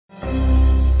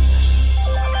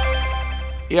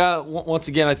Yeah, once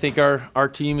again, I think our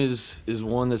team is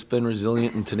one that's been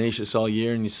resilient and tenacious all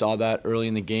year, and you saw that early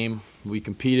in the game. We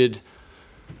competed,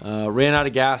 ran out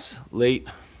of gas late,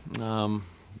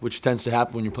 which tends to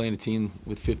happen when you're playing a team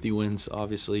with 50 wins,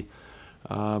 obviously.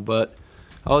 But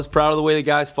I was proud of the way the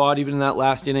guys fought, even in that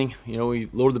last inning. You know, we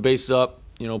loaded the bases up,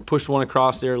 you know, pushed one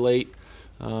across there late.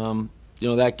 You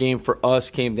know, that game for us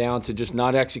came down to just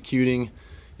not executing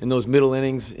in those middle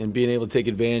innings and being able to take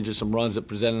advantage of some runs that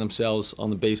presented themselves on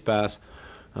the base pass.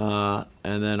 And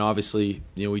then obviously,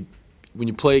 you know, when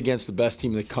you play against the best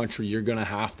team in the country, you're going to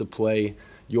have to play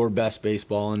your best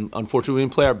baseball. And unfortunately, we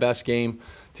didn't play our best game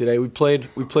today. We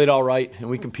played all right, and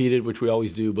we competed, which we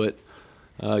always do. But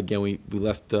again, we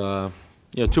left you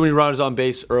know, too many runners on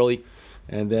base early,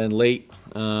 and then late,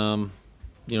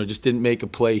 you know, just didn't make a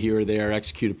play here or there,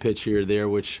 execute a pitch here or there,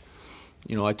 which,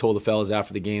 you know, I told the fellas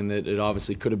after the game that it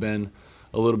obviously could have been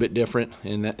a little bit different,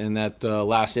 and that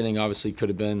last inning obviously could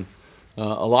have been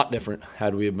a lot different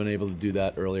had we have been able to do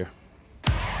that earlier.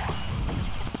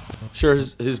 Sure,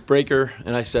 his breaker,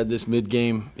 and I said this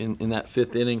mid-game in that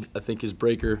fifth inning, I think his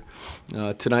breaker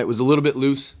tonight was a little bit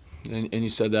loose, and you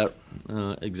said that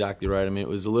exactly right. I mean, it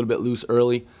was a little bit loose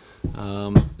early.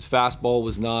 His fastball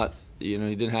was not, you know,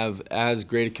 he didn't have as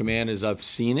great a command as I've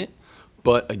seen it.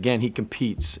 But again, he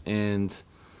competes, and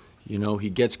you know,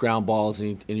 he gets ground balls,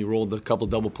 and he rolled a couple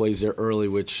double plays there early,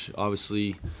 which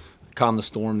obviously calmed the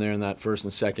storm there in that first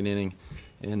and second inning.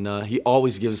 And he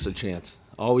always gives us a chance,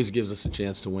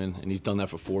 to win, and he's done that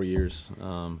for 4 years.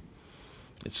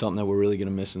 It's something that we're really going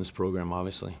to miss in this program,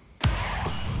 obviously.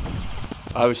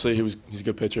 Obviously, he's a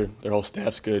good pitcher. Their whole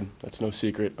staff's good. That's no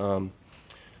secret.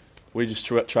 We just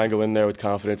try and go in there with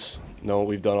confidence, know what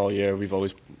we've done all year. We've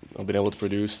always been able to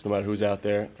produce no matter who's out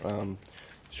there.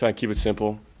 Just try and keep it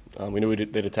simple. We knew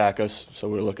they'd attack us, so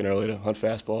we were looking early to hunt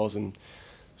fastballs and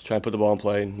just try and put the ball in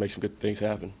play and make some good things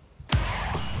happen.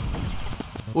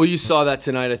 Well, you saw that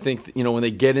tonight. I think, you know, when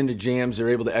they get into jams, they're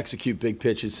able to execute big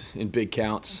pitches in big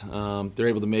counts. They're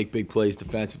able to make big plays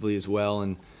defensively as well.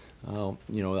 And,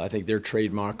 you know, I think their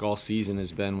trademark all season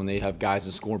has been when they have guys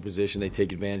in scoring position, they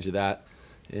take advantage of that.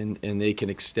 And they can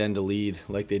extend a lead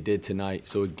like they did tonight.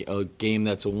 So a game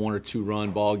that's a 1 or 2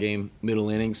 run ball game, middle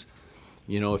innings,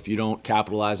 you know, if you don't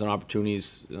capitalize on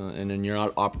opportunities and then you're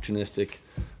not opportunistic,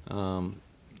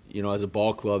 you know, as a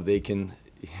ball club, they can,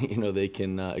 you know, they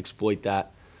can exploit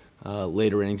that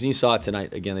later innings. And you saw it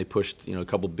tonight. Again, they pushed, you know, a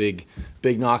couple big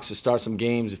knocks to start some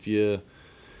games. If you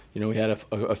know, we had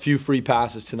a few free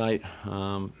passes tonight.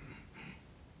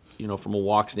 You know, from a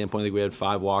walk standpoint, I think we had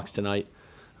 5 walks tonight.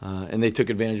 And they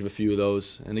took advantage of a few of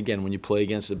those. And again, when you play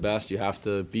against the best, you have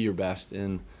to be your best.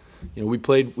 And you know, we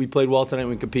played well tonight.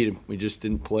 We competed. We just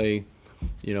didn't play,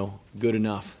 you know, good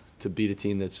enough to beat a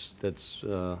team that's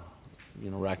you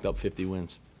know, racked up 50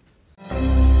 wins.